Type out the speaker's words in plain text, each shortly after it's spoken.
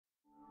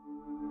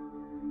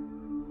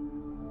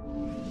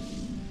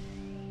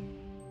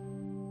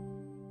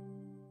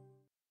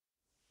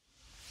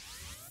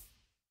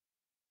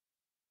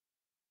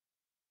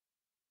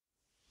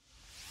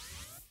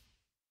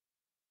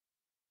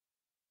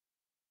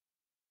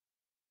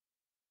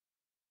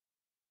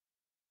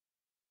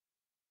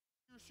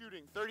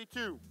shooting,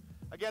 32.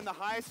 Again, the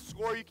highest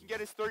score you can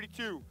get is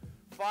 32.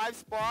 5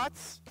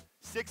 spots,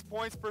 6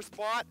 points per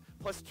spot,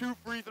 plus 2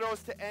 free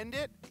throws to end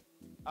it.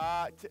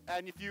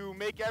 And if you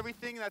make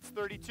everything, that's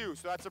 32.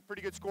 So that's a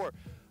pretty good score.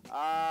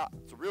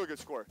 It's a really good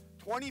score.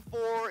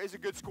 24 is a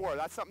good score.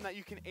 That's something that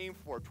you can aim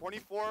for.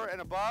 24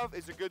 and above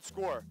is a good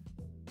score.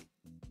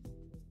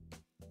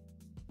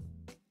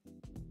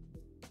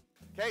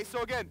 Okay,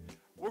 so again,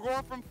 we're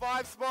going from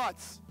 5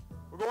 spots.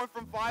 We're going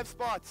from 5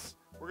 spots.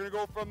 We're gonna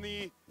go from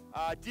the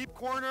deep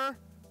corner,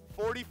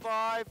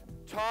 45,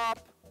 top,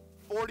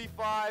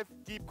 45,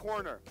 deep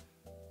corner.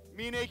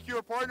 Me and AQ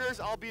are partners,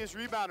 I'll be his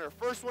rebounder.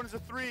 First one is a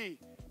 3,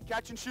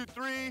 catch and shoot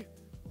 3.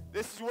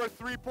 This is worth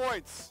 3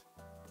 points.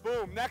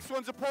 Boom, next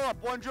one's a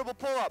pull-up, 1 dribble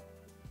pull-up.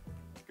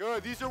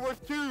 Good, these are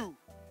worth 2.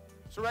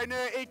 So right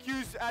now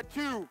AQ's at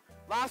 2.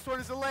 Last one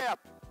is a layup.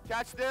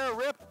 Catch there,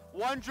 rip,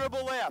 1 dribble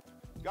layup.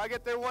 Gotta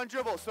get there 1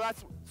 dribble, so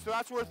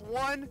that's worth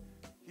 1.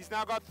 He's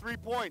now got 3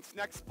 points.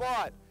 Next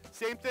spot,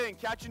 same thing,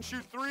 catch and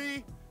shoot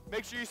 3.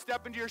 Make sure you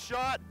step into your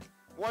shot.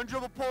 1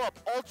 dribble pull-up,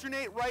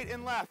 alternate right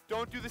and left.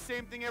 Don't do the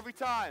same thing every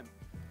time.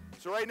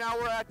 So right now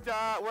we're at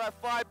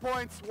 5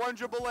 points, 1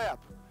 dribble layup.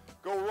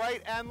 Go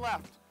right and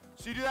left.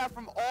 So you do that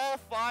from all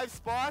 5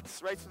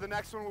 spots, right? So the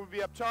next one would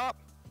be up top.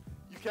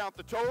 You count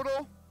the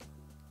total.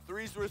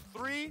 3's worth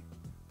 3,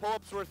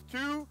 pull-up's worth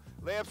 2,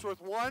 layup's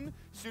worth 1.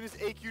 As soon as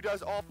AQ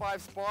does all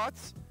 5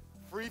 spots,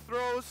 free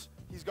throws,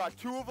 he's got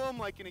 2 of them,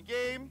 like in a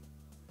game.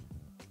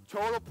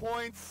 Total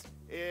points,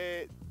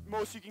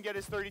 most you can get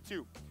is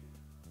 32.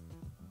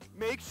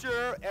 Make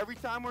sure every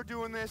time we're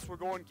doing this, we're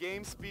going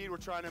game speed. We're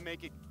trying to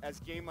make it as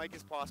game-like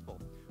as possible.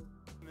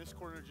 In this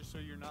corner, just so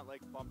you're not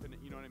like bumping it,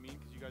 you know what I mean?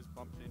 Because you guys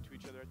bumping into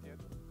each other at the end.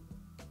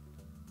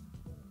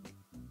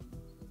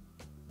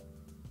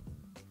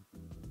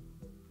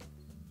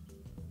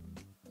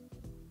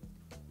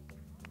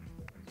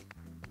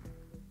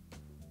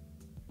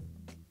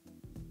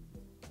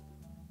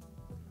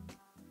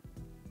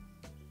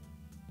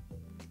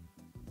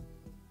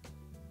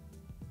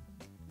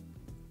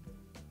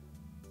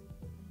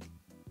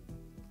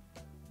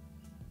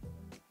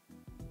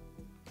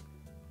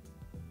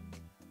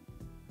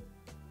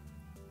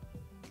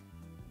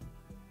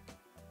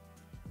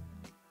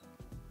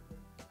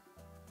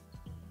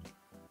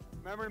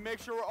 Remember to make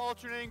sure we're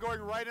alternating,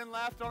 going right and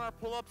left on our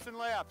pull-ups and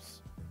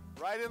layups.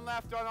 Right and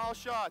left on all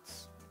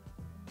shots.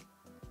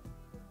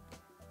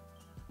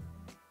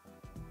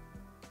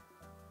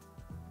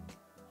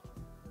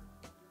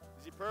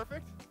 Is he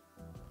perfect?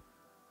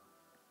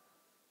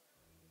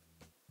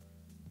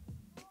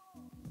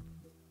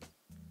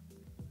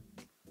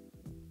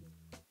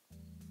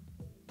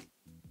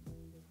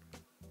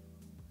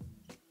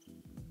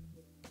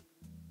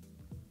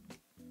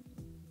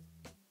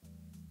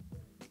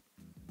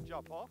 Good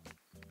job, Paul.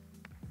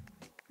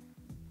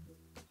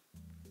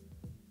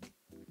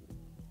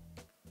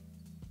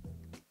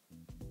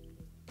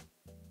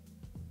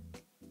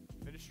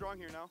 Finish strong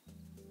here now.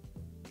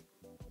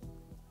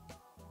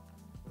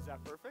 Is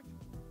that perfect?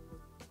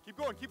 Keep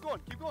going, keep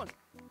going, keep going.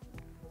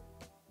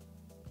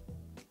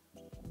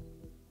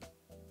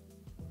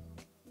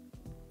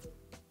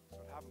 That's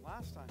what happened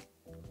last time.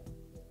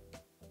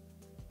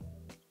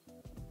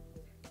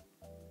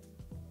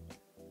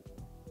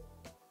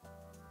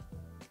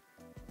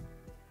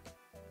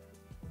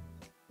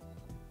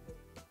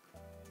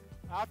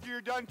 After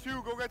you're done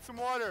 2, go get some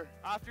water.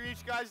 After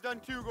each guy's done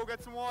 2, go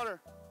get some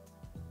water.